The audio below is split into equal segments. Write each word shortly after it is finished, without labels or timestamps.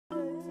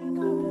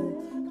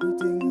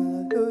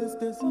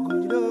Our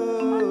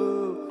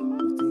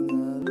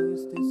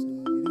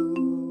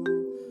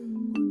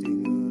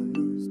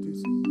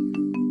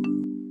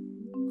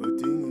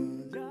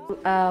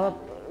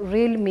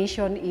real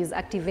mission is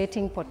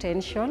activating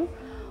potential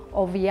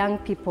of young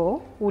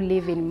people who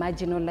live in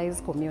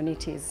marginalized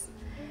communities.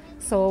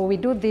 So we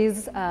do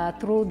this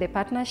through the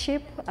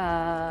partnership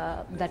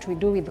that we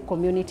do with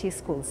community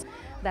schools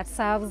that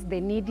serves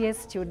the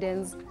neediest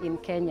students in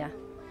Kenya.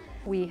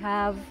 We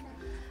have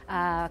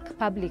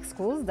public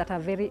schools that are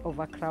very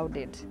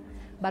overcrowded,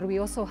 but we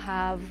also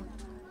have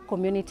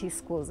community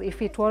schools.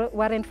 If it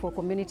weren't for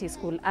community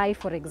school, I,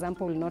 for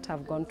example, would not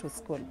have gone to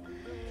school.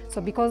 So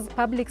because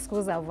public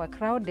schools are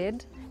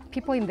overcrowded,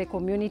 people in the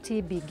community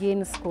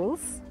begin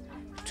schools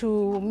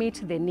to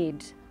meet the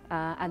need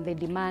and the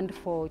demand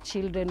for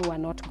children who are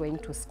not going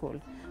to school.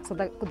 So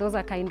those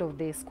are kind of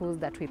the schools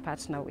that we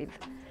partner with.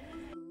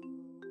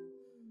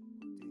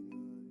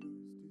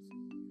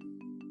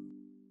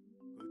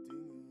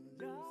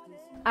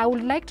 I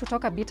would like to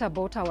talk a bit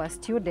about our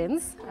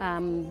students.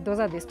 Those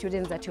are the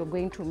students that you're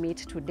going to meet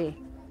today.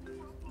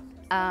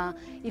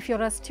 If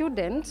you're a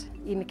student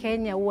in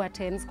Kenya who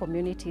attends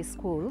community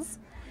schools,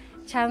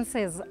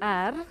 chances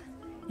are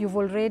you've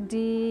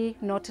already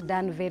not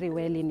done very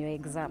well in your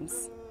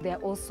exams. There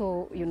are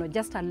also,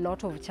 just a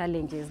lot of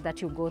challenges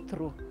that you go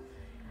through.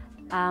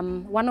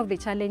 One of the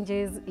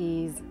challenges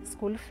is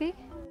school fee.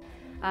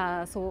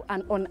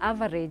 And on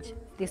average,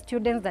 the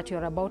students that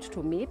you're about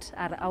to meet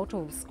are out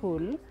of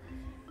school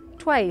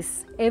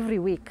twice every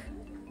week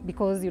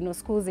because,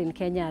 schools in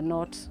Kenya are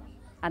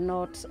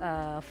not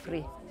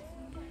free.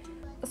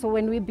 So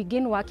when we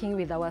begin working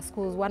with our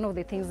schools, one of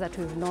the things that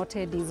we've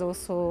noted is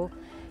also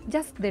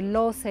just the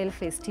low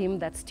self-esteem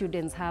that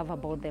students have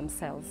about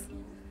themselves.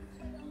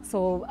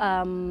 So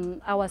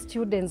our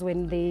students,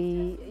 when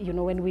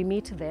we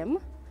meet them,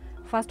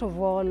 first of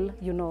all,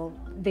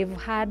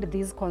 they've had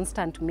these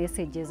constant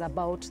messages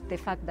about the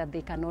fact that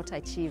they cannot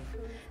achieve,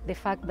 the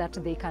fact that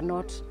they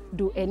cannot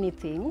do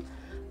anything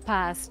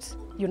past,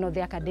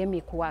 the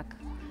academic work.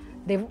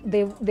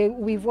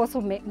 We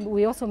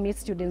also meet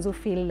students who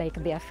feel like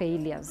they are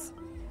failures.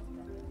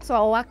 So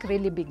our work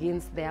really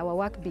begins there. Our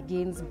work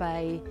begins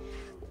by,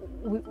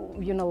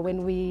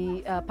 when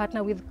we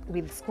partner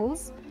with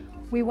schools,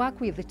 we work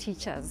with the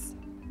teachers.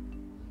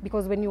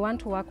 Because when you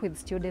want to work with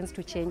students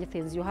to change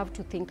things, you have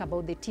to think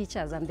about the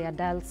teachers and the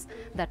adults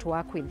that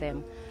work with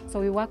them. So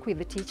we work with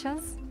the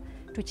teachers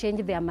to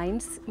change their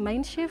mind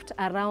shift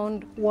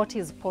around what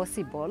is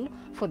possible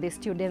for the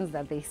students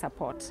that they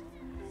support.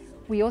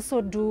 We also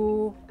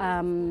do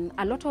a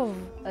lot of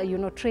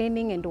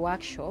training and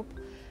workshop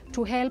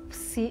to help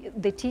see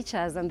the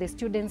teachers and the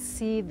students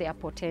see their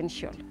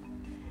potential.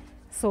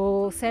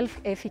 So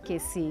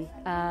self-efficacy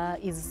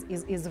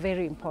is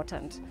very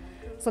important.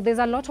 So there's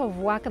a lot of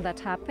work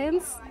that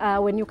happens.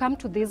 When you come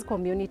to these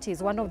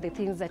communities, one of the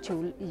things that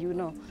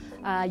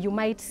you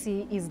might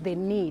see is the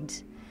need.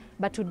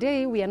 But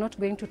today we are not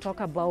going to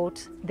talk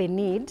about the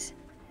need,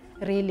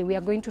 really. We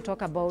are going to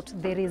talk about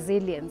the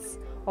resilience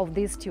of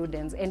these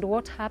students and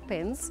what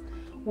happens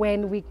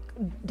when we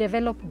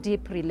develop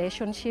deep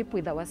relationship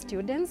with our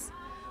students,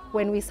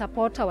 when we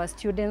support our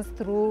students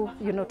through,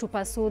 to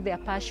pursue their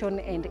passion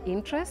and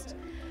interest,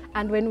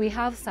 and when we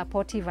have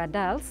supportive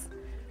adults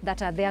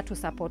that are there to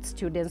support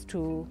students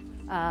to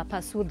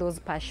pursue those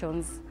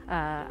passions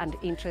and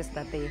interests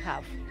that they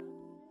have.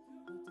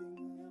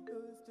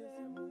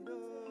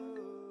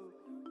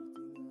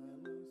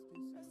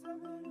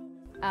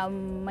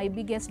 My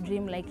biggest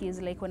dream is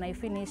when I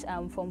finish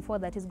Form 4,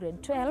 that is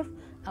grade 12,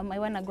 I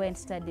want to go and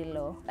study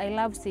law. I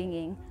love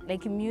singing,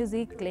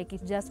 music,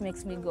 it just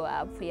makes me go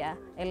up, yeah.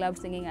 I love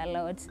singing a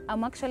lot.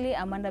 I'm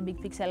under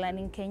Big Picture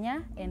Learning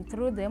Kenya, and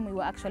through them we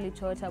were actually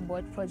taught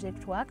about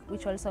project work,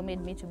 which also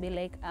made me to be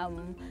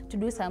to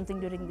do something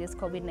during this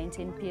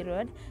COVID-19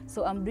 period.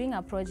 So I'm doing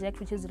a project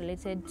which is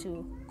related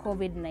to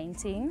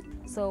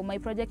COVID-19. So my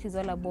project is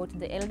all about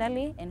the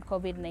elderly and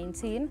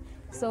COVID-19.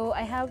 So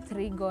I have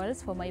 3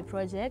 goals for my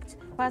project.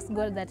 First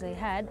goal that I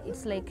had,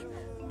 it's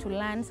to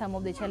learn some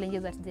of the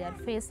challenges that they are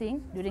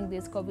facing during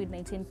this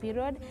COVID-19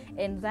 period,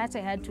 and that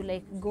I had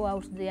to go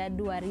out there,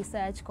 do a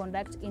research,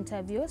 conduct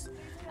interviews.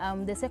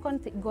 The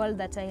second goal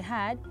that I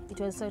had, it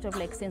was sort of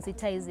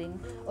sensitizing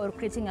or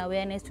creating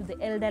awareness to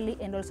the elderly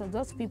and also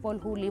those people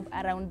who live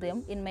around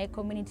them in my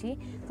community,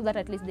 so that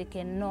at least they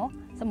can know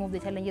some of the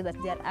challenges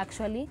that they are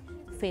actually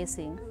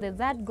facing. The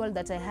third goal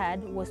that I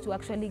had was to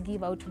actually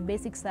give out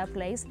basic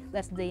supplies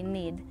that they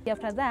need.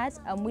 After that,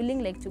 I'm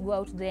willing to go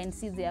out there and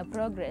see their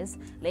progress,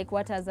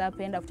 what has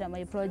happened after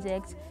my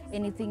project,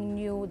 anything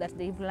new that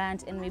they've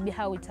learned, and maybe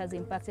how it has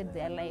impacted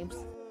their lives.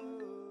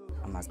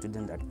 I'm a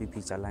student at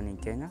BPL Learning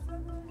Kenya,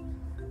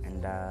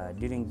 and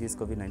during this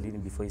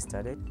COVID-19, before it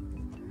started,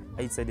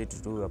 I decided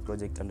to do a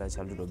project under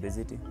childhood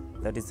obesity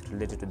that is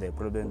related to the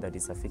problem that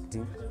is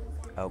affecting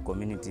our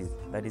community,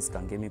 that is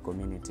Kangemi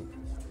community.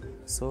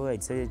 So I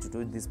decided to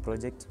do this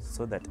project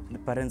so that the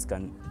parents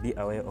can be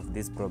aware of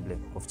this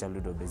problem of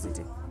childhood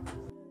obesity.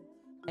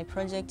 My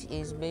project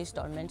is based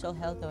on mental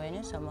health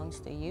awareness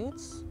amongst the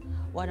youths.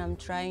 what I'm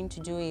trying to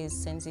do is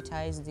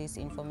sensitize this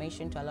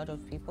information to a lot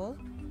of people.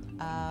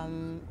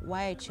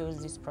 Why I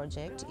chose this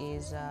project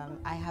is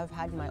I have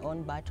had my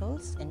own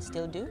battles and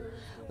still do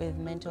with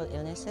mental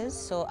illnesses,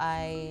 so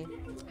I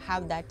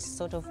have that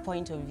sort of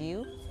point of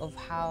view of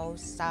how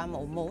some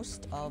or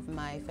most of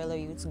my fellow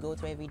youths go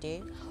through every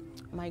day.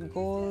 My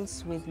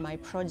goals with my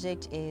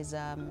project is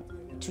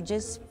to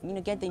just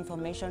get the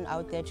information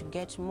out there, to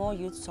get more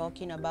youths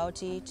talking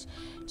about it,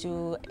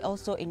 to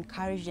also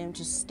encourage them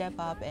to step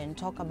up and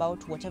talk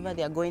about whatever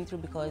they are going through,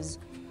 because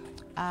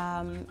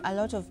a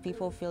lot of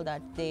people feel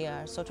that they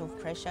are sort of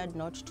pressured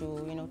not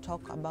to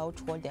talk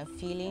about what they're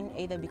feeling,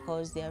 either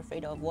because they're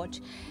afraid of what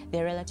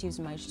their relatives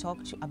might talk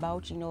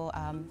about,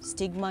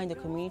 stigma in the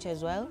community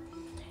as well.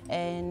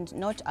 And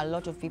not a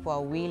lot of people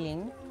are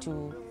willing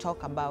to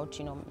talk about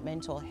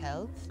mental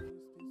health.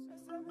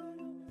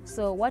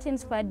 So what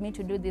inspired me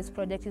to do this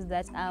project is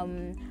that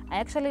I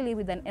actually live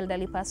with an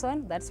elderly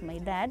person. That's my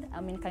dad.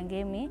 I'm in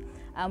Kangemi,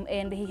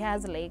 and he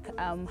has like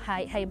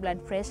high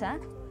blood pressure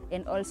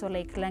and also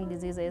like lung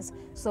diseases.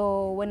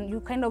 So when you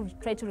kind of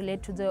try to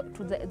relate to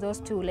those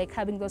two, like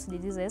having those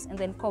diseases and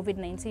then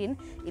COVID-19,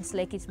 it's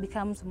like it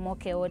becomes more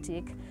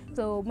chaotic.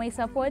 So my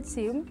support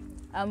team,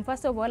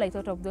 first of all, I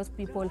thought of those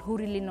people who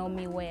really know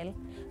me well.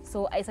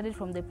 So I started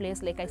from the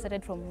place, like I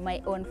started from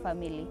my own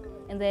family.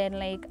 And then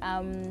like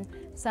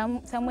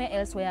somewhere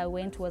else where I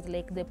went was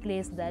like the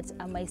place that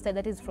I studied,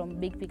 that is from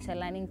Big Picture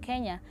Learning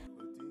Kenya.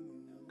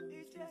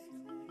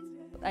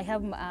 I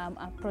have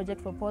a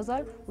project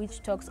proposal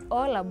which talks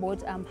all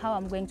about how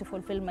I'm going to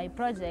fulfill my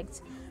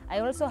project.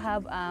 I also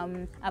have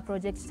a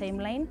project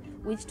timeline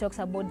which talks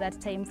about that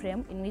time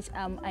frame in which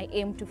I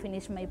aim to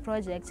finish my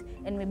project,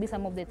 and maybe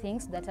some of the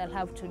things that I'll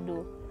have to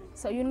do.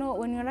 So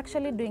when you're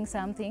actually doing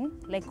something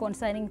like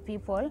concerning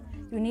people,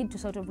 you need to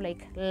sort of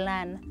like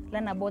learn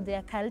about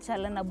their culture,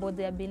 learn about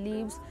their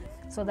beliefs.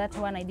 So that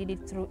one I did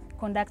it through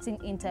conducting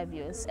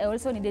interviews. I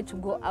also needed to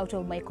go out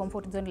of my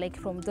comfort zone, like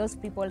from those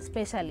people,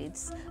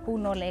 specialists who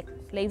know like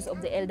lives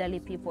of the elderly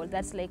people.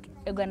 That's like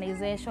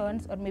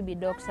organizations or maybe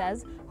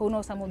doctors who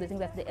know some of the things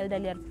that the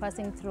elderly are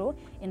passing through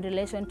in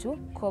relation to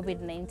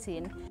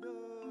COVID-19.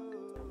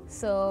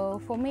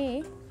 So for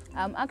me,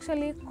 I'm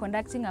actually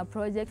conducting a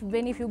project.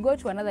 Then if you go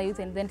to another youth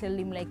and then tell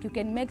him like you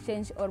can make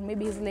change, or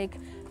maybe he's like,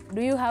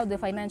 do you have the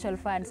financial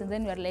funds? And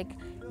then you're like,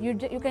 you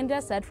can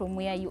just start from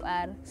where you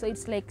are. So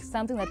it's like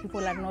something that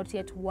people are not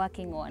yet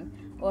working on,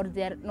 or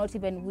they're not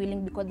even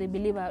willing, because they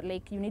believe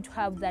like you need to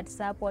have that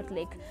support,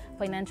 like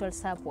financial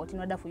support, in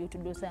order for you to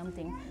do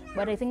something.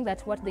 But I think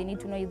that what they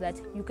need to know is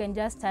that you can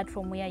just start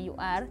from where you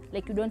are.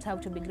 Like you don't have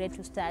to be great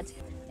to start.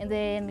 And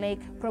then like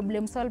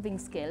problem solving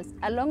skills.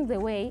 Along the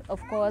way, of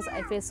course,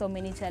 I face so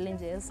many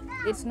challenges.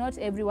 It's not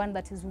everyone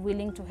that is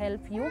willing to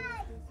help you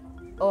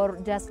or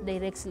just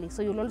directly.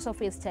 So you'll also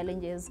face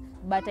challenges.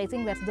 But I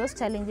think that those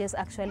challenges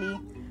actually,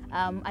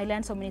 I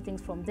learned so many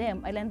things from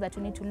them. I learned that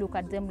you need to look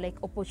at them like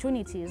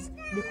opportunities,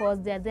 because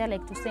they're there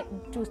like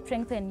to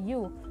strengthen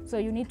you. So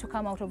you need to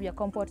come out of your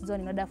comfort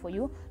zone in order for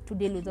you to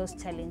deal with those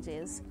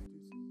challenges.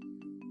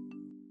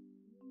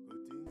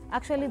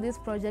 Actually, this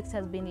project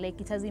has been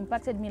like, it has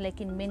impacted me like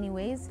in many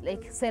ways,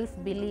 like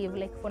self-belief.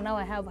 Like for now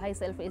I have high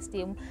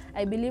self-esteem.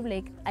 I believe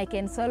like I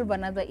can solve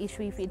another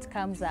issue if it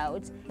comes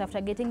out. After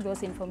getting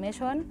those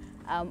information,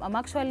 I'm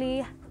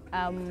actually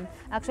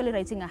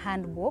writing a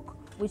handbook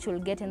which will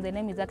get, and the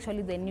name is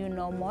actually The New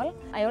Normal.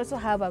 I also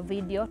have a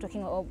video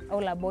talking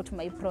all about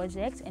my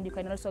project, and you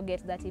can also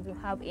get that if you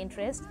have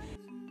interest.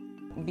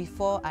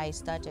 Before I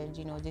started,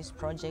 this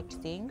project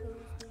thing,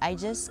 I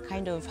just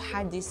kind of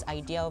had this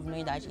idea of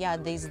knowing that, yeah,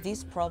 there's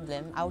this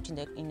problem out in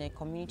the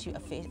community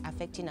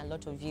affecting a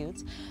lot of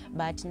youths,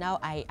 but now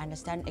I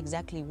understand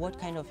exactly what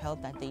kind of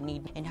help that they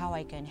need and how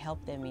I can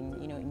help them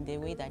in the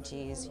way that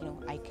is,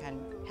 I can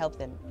help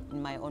them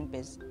in my own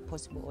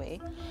possible way.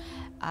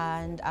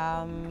 And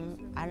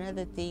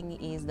another thing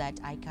is that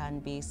I can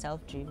be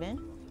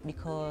self-driven,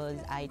 because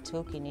I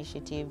took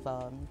initiative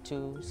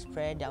to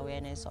spread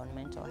awareness on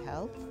mental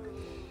health.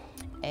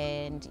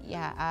 And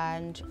yeah,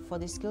 and for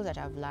the skills that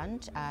I've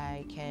learned,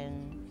 I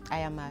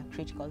am a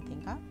critical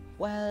thinker.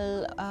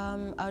 Well,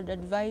 I would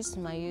advise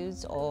my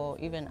youth, or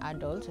even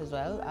adults as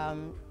well,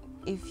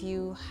 if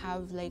you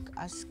have like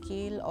a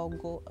skill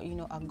or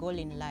a goal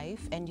in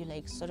life, and you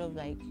like sort of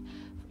like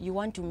you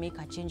want to make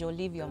a change or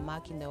leave your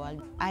mark in the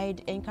world,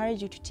 I'd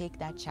encourage you to take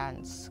that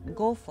chance.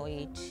 Go for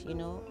it,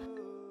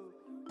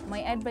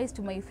 My advice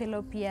to my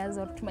fellow peers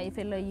or to my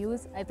fellow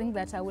youth, I think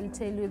that I will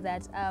tell you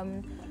that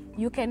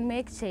you can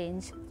make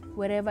change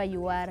wherever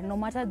you are, no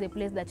matter the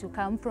place that you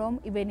come from.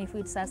 Even if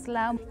it's a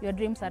slum, your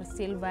dreams are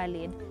still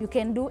valid. You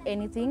can do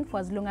anything for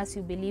as long as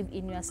you believe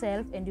in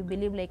yourself and you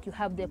believe like you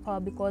have the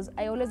power, because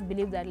I always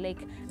believe that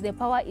like the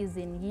power is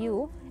in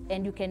you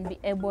and you can be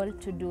able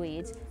to do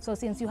it. So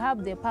since you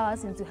have the power,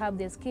 since you have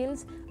the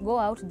skills, go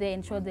out there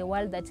and show the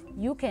world that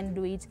you can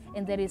do it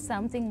and there is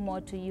something more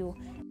to you.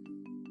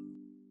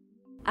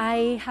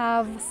 I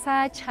have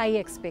such high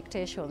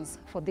expectations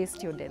for these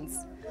students.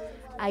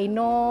 I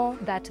know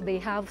that they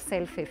have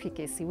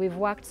self-efficacy. We've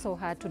worked so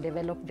hard to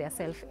develop their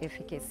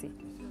self-efficacy.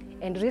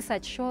 And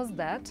research shows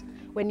that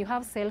when you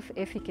have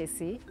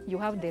self-efficacy, you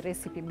have the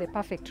recipe, the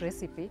perfect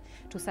recipe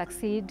to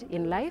succeed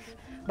in life,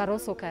 but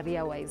also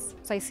career-wise.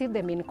 So I see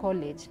them in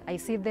college. I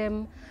see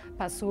them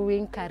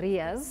pursuing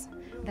careers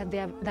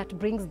that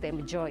brings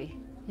them joy,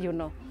 you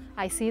know.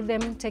 I see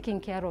them taking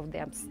care of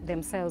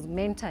themselves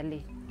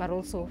mentally, but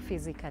also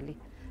physically.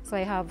 So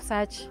I have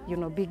such, you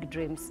know, big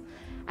dreams.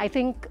 I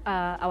think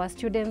our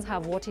students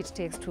have what it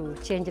takes to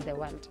change the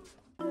world.